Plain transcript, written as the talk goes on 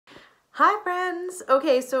Hi friends!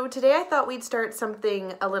 Okay, so today I thought we'd start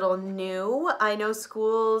something a little new. I know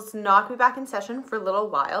school's not going to be back in session for a little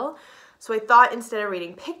while, so I thought instead of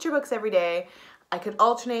reading picture books every day, I could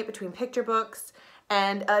alternate between picture books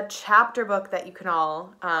and a chapter book that you can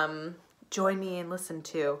all join me and listen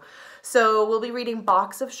to. So we'll be reading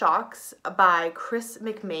Box of Shocks by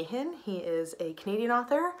McMahen. He is a Canadian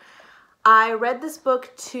author. I read this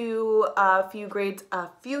book to a few grades a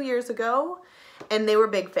few years ago, and they were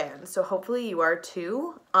big fans, so hopefully you are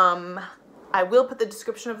too. I will put the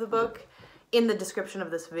description of the book in the description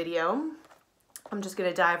of this video. I'm just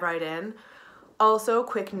gonna dive right in. Also,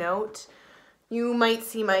 quick note, you might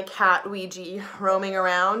see my cat Ouija roaming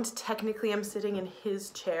around. Technically, I'm sitting in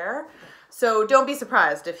his chair, so don't be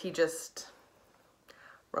surprised if he just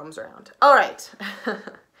roams around. All right,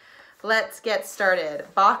 let's get started.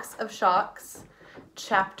 Box of Shocks,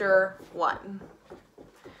 Chapter 1.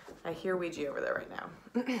 I hear Ouija over there right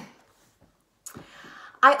now.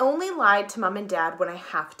 I only lied to Mom and Dad when I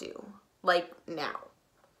have to, like now.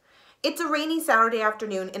 It's a rainy Saturday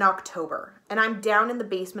afternoon in October, and I'm down in the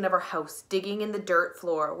basement of our house digging in the dirt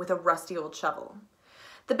floor with a rusty old shovel.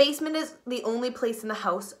 The basement is the only place in the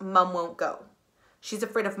house Mom won't go. She's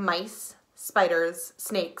afraid of mice, spiders,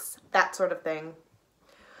 snakes, that sort of thing.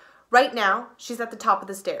 Right now, she's at the top of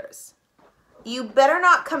the stairs. "You better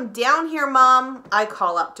not come down here, Mom," I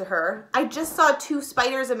call up to her. "I just saw 2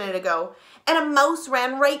 spiders a minute ago, and a mouse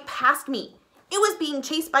ran right past me. It was being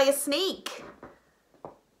chased by a snake."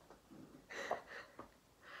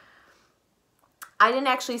 I didn't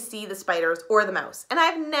actually see the spiders or the mouse, and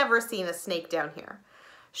I've never seen a snake down here.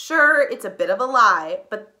 Sure, it's a bit of a lie,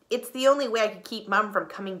 but it's the only way I could keep Mom from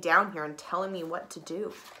coming down here and telling me what to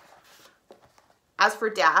do. As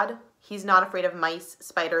for Dad, he's not afraid of mice,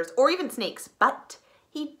 spiders, or even snakes, but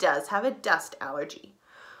he does have a dust allergy.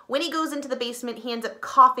 When he goes into the basement, he ends up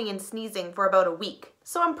coughing and sneezing for about a week,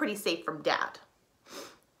 so I'm pretty safe from Dad.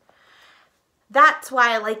 That's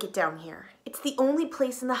why I like it down here. It's the only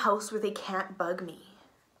place in the house where they can't bug me.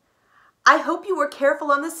 "I hope you were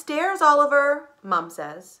careful on the stairs, Oliver," Mom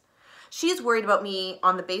says. She's worried about me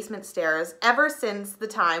on the basement stairs ever since the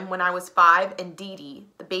time when I was 5 and Dee Dee,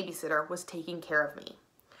 the babysitter, was taking care of me.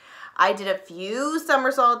 I did a few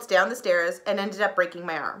somersaults down the stairs and ended up breaking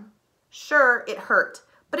my arm. Sure, it hurt,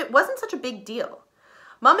 but it wasn't such a big deal.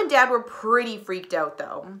 Mom and Dad were pretty freaked out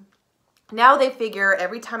though. Now they figure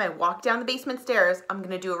every time I walk down the basement stairs, I'm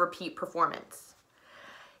gonna do a repeat performance.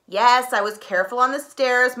 "Yes, I was careful on the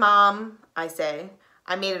stairs, Mom," I say.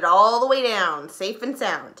 "I made it all the way down, safe and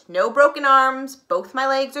sound. No broken arms, both my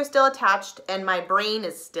legs are still attached, and my brain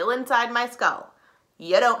is still inside my skull.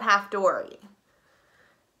 You don't have to worry."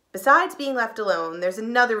 Besides being left alone, there's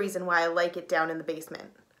another reason why I like it down in the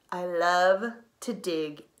basement. I love to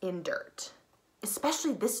dig in dirt,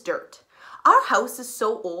 especially this dirt. Our house is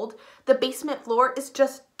so old, the basement floor is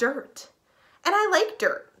just dirt. And I like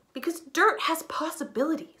dirt because dirt has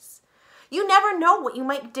possibilities. You never know what you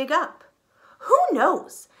might dig up. Who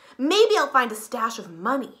knows? Maybe I'll find a stash of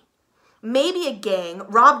money. Maybe a gang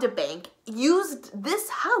robbed a bank, used this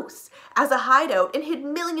house as a hideout, and hid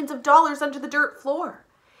millions of dollars under the dirt floor.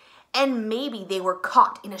 And maybe they were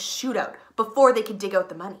caught in a shootout before they could dig out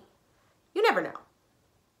the money. You never know.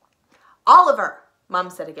 "Oliver,"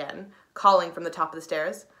 Mom said again, calling from the top of the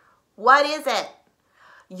stairs. "What is it?"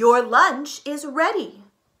 "Your lunch is ready."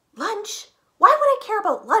 "Lunch? Why would I care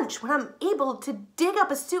about lunch when I'm able to dig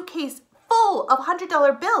up a suitcase full of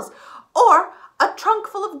 $100 bills or a trunk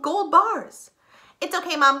full of gold bars?" "It's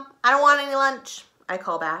okay, Mom. I don't want any lunch," I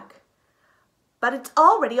call back. "But it's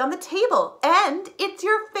already on the table, and it's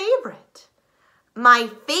your favorite." "My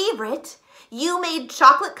favorite? You made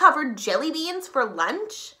chocolate-covered jelly beans for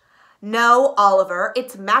lunch?" "No, Oliver,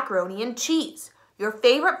 it's macaroni and cheese, your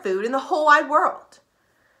favorite food in the whole wide world."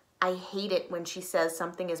 I hate it when she says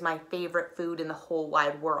something is my favorite food in the whole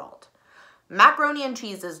wide world. Macaroni and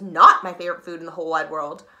cheese is not my favorite food in the whole wide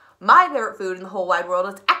world. My favorite food in the whole wide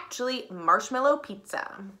world is actually marshmallow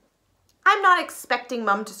pizza. I'm not expecting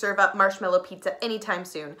Mom to serve up marshmallow pizza anytime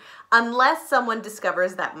soon, unless someone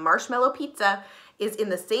discovers that marshmallow pizza is in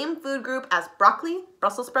the same food group as broccoli,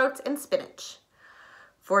 Brussels sprouts, and spinach.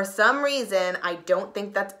 For some reason, I don't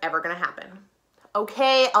think that's ever gonna happen.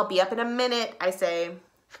 "Okay, I'll be up in a minute," I say.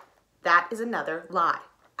 That is another lie.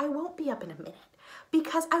 I won't be up in a minute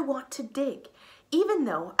because I want to dig. Even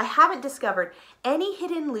though I haven't discovered any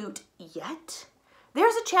hidden loot yet,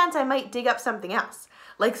 there's a chance I might dig up something else,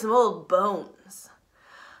 like some old bones.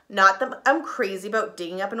 Not that I'm crazy about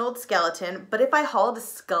digging up an old skeleton, but if I hauled a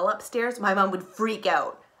skull upstairs, my mom would freak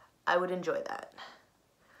out. I would enjoy that.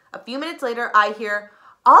 A few minutes later, I hear,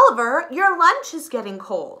 "Oliver, your lunch is getting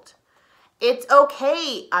cold." It's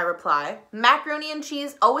okay, I reply. Macaroni and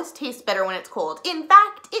cheese always tastes better when it's cold. In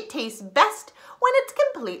fact, it tastes best when it's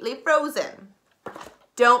completely frozen.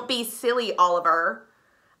 Don't be silly, Oliver.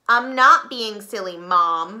 I'm not being silly,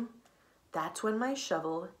 Mom. That's when my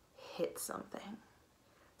shovel hits something.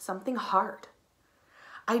 Something hard.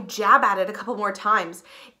 I jab at it a couple more times.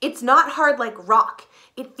 It's not hard like rock.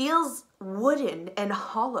 It feels wooden and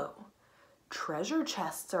hollow. Treasure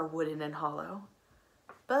chests are wooden and hollow.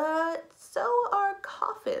 But so are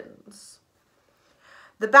coffins.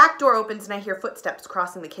 The back door opens and I hear footsteps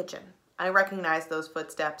crossing the kitchen. I recognize those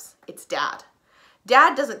footsteps. It's Dad.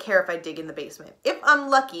 Dad doesn't care if I dig in the basement. If I'm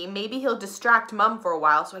lucky, maybe he'll distract Mom for a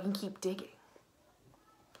while so I can keep digging.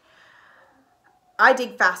 I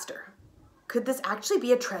dig faster. Could this actually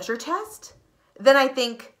be a treasure chest? Then I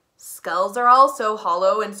think, skulls are also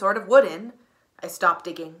hollow and sort of wooden. I stop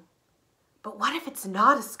digging. But what if it's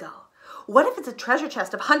not a skull? What if it's a treasure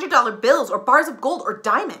chest of $100 bills or bars of gold or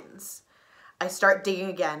diamonds? I start digging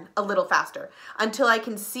again, a little faster, until I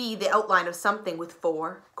can see the outline of something with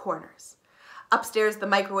 4 corners. Upstairs, the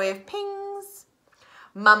microwave pings.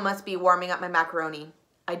 Mom must be warming up my macaroni.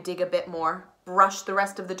 I dig a bit more, brush the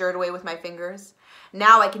rest of the dirt away with my fingers.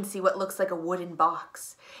 Now I can see what looks like a wooden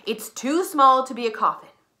box. It's too small to be a coffin.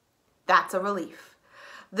 That's a relief.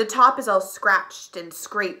 The top is all scratched and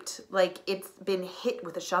scraped like it's been hit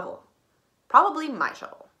with a shovel. Probably my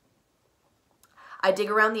shovel. I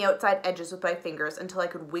dig around the outside edges with my fingers until I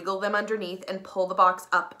could wiggle them underneath and pull the box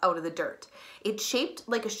up out of the dirt. It's shaped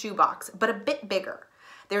like a shoebox, but a bit bigger.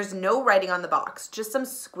 There's no writing on the box, just some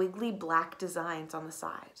squiggly black designs on the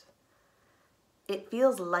side. It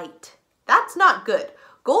feels light. That's not good.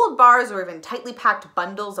 Gold bars or even tightly packed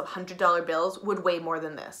bundles of $100 bills would weigh more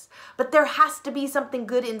than this. But there has to be something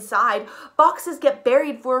good inside. Boxes get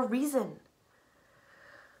buried for a reason.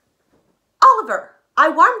 Oliver, I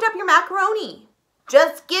warmed up your macaroni.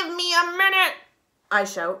 Just give me a minute, I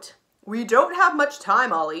shout. We don't have much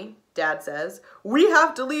time, Ollie, Dad says. We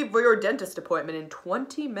have to leave for your dentist appointment in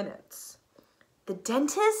 20 minutes. The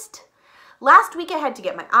dentist? Last week I had to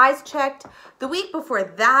get my eyes checked. The week before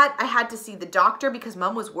that I had to see the doctor because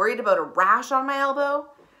Mom was worried about a rash on my elbow.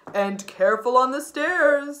 And careful on the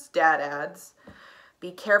stairs, Dad adds.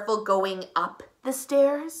 Be careful going up the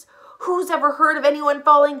stairs? Who's ever heard of anyone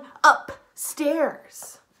falling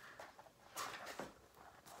upstairs?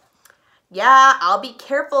 Yeah, I'll be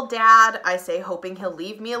careful, Dad, I say, hoping he'll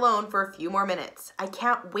leave me alone for a few more minutes. I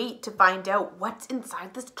can't wait to find out what's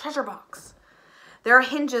inside this treasure box. There are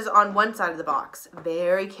hinges on one side of the box.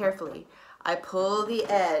 Very carefully, I pull the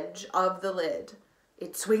edge of the lid.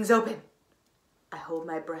 It swings open. I hold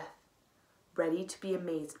my breath, ready to be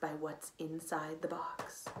amazed by what's inside the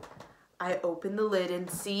box. I open the lid and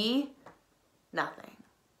see nothing.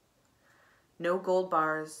 No gold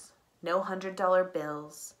bars, no $100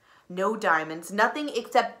 bills, no diamonds, nothing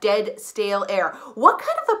except dead, stale air. What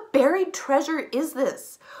kind of a buried treasure is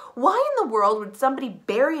this? Why in the world would somebody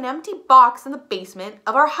bury an empty box in the basement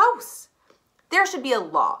of our house? There should be a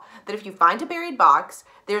law that if you find a buried box,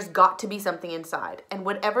 there's got to be something inside. And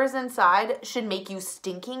whatever's inside should make you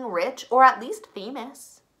stinking rich or at least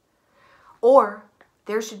famous. Or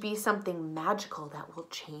there should be something magical that will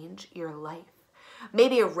change your life.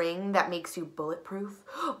 Maybe a ring that makes you bulletproof,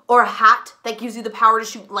 or a hat that gives you the power to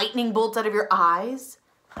shoot lightning bolts out of your eyes.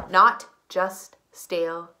 Not just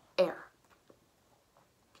stale air.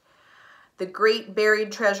 The great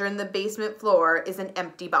buried treasure in the basement floor is an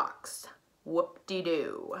empty box.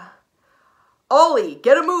 Whoop-de-doo. Ollie,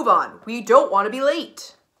 get a move on. We don't want to be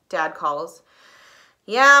late, Dad calls.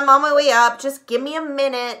 Yeah, I'm on my way up. Just give me a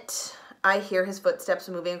minute. I hear his footsteps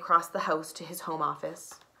moving across the house to his home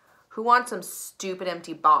office. Who wants some stupid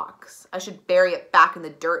empty box? I should bury it back in the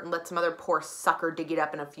dirt and let some other poor sucker dig it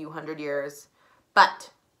up in a few hundred years.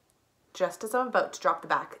 But just as I'm about to drop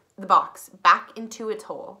the box back into its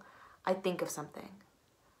hole, I think of something.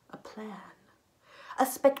 A plan. A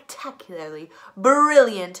spectacularly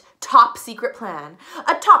brilliant top secret plan.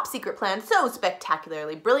 A top secret plan so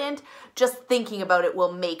spectacularly brilliant, just thinking about it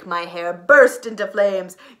will make my hair burst into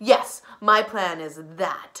flames. Yes, my plan is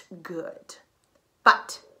that good.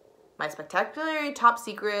 But my spectacularly top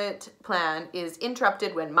secret plan is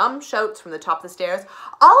interrupted when Mom shouts from the top of the stairs,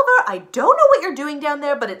 Oliver, I don't know what you're doing down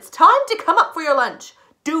there, but it's time to come up for your lunch.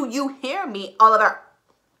 Do you hear me, Oliver?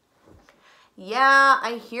 Yeah,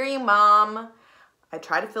 I hear you, Mom. I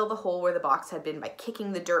try to fill the hole where the box had been by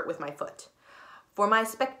kicking the dirt with my foot. For my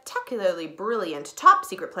spectacularly brilliant top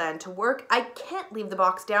secret plan to work, I can't leave the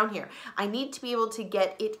box down here. I need to be able to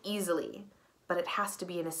get it easily. But it has to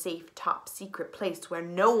be in a safe top secret place where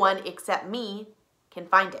no one except me can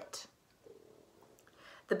find it.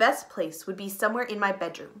 The best place would be somewhere in my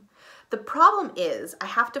bedroom. The problem is I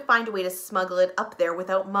have to find a way to smuggle it up there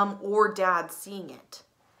without Mom or Dad seeing it.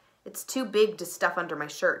 It's too big to stuff under my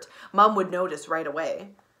shirt. Mom would notice right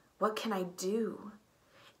away. What can I do?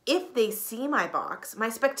 If they see my box, my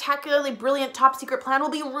spectacularly brilliant top secret plan will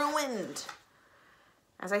be ruined.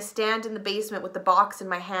 As I stand in the basement with the box in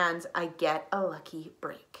my hands, I get a lucky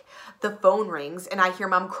break. The phone rings and I hear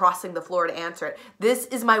Mom crossing the floor to answer it. This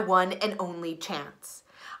is my one and only chance.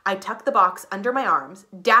 I tuck the box under my arms,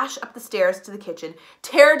 dash up the stairs to the kitchen,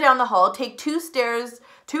 tear down the hall, take 2 stairs,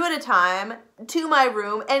 2 at a time, to my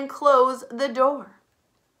room, and close the door.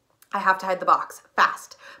 I have to hide the box,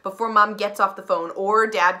 fast, before Mom gets off the phone or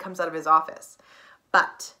Dad comes out of his office.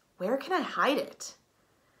 But where can I hide it?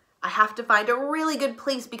 I have to find a really good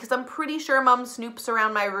place because I'm pretty sure Mom snoops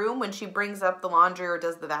around my room when she brings up the laundry or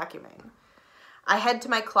does the vacuuming. I head to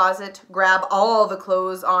my closet, grab all the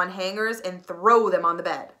clothes on hangers, and throw them on the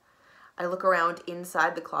bed. I look around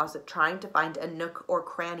inside the closet, trying to find a nook or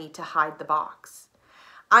cranny to hide the box.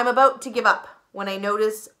 I'm about to give up when I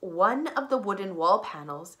notice one of the wooden wall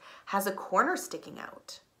panels has a corner sticking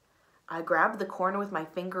out. I grab the corner with my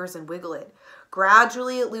fingers and wiggle it.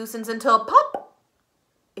 Gradually it loosens until pop!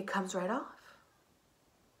 It comes right off.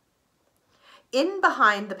 In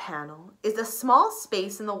behind the panel is a small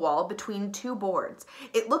space in the wall between 2 boards.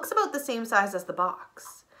 It looks about the same size as the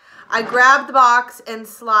box. I grab the box and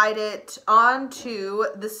slide it onto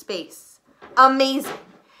the space. Amazing.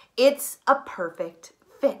 It's a perfect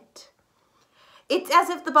fit. It's as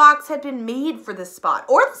if the box had been made for this spot,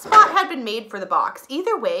 or the spot had been made for the box.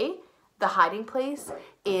 Either way, the hiding place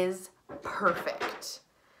is perfect.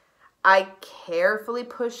 I carefully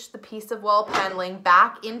push the piece of wall paneling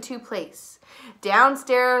back into place.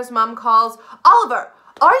 Downstairs, Mom calls, "Oliver,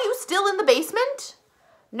 are you still in the basement?"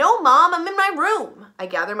 "No, Mom, I'm in my room." I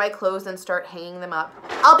gather my clothes and start hanging them up.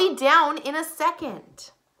 "I'll be down in a second."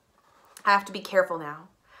 I have to be careful now.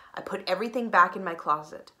 I put everything back in my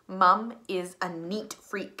closet. Mom is a neat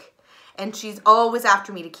freak, and she's always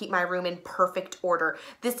after me to keep my room in perfect order.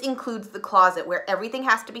 This includes the closet, where everything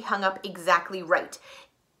has to be hung up exactly right.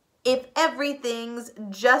 If everything's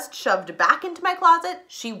just shoved back into my closet,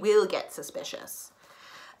 she will get suspicious.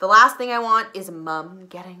 The last thing I want is Mom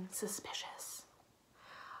getting suspicious.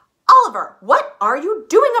 "Oliver, what are you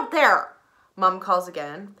doing up there?" Mom calls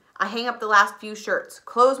again. I hang up the last few shirts,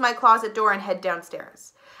 close my closet door, and head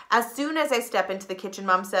downstairs. As soon as I step into the kitchen,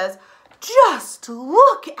 Mom says, "Just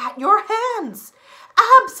look at your hands.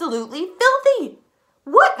 Absolutely filthy.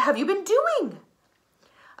 What have you been doing?"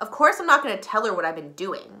 Of course, I'm not going to tell her what I've been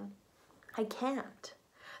doing. I can't.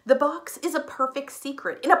 The box is a perfect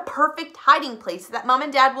secret in a perfect hiding place that Mom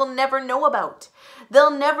and Dad will never know about. They'll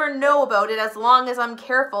never know about it as long as I'm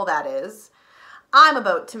careful, that is. I'm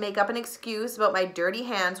about to make up an excuse about my dirty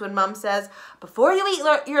hands when Mom says, "Before you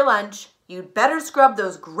eat your lunch, you'd better scrub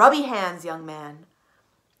those grubby hands, young man."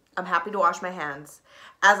 I'm happy to wash my hands.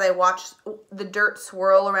 As I watch the dirt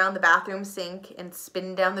swirl around the bathroom sink and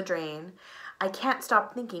spin down the drain, I can't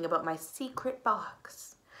stop thinking about my secret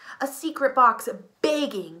box. A secret box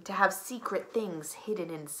begging to have secret things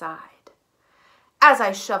hidden inside. As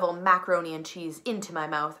I shovel macaroni and cheese into my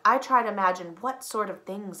mouth, I try to imagine what sort of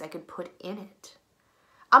things I could put in it.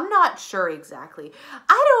 I'm not sure exactly.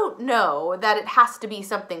 I don't know that it has to be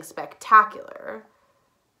something spectacular.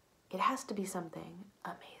 It has to be something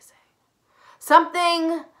amazing.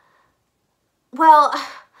 Something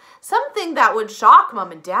that would shock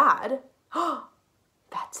Mom and Dad.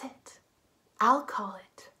 That's it. I'll call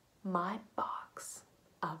it my box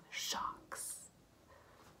of shocks.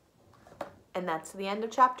 And that's the end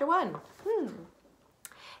of chapter 1.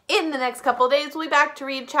 In the next couple of days, we'll be back to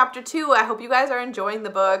read chapter 2. I hope you guys are enjoying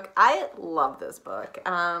the book. I love this book.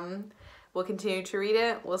 We'll continue to read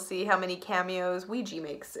it. We'll see how many cameos Ouija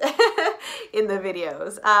makes in the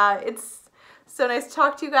videos. It's so nice to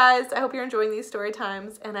talk to you guys. I hope you're enjoying these story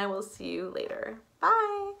times, and I will see you later.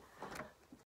 Bye.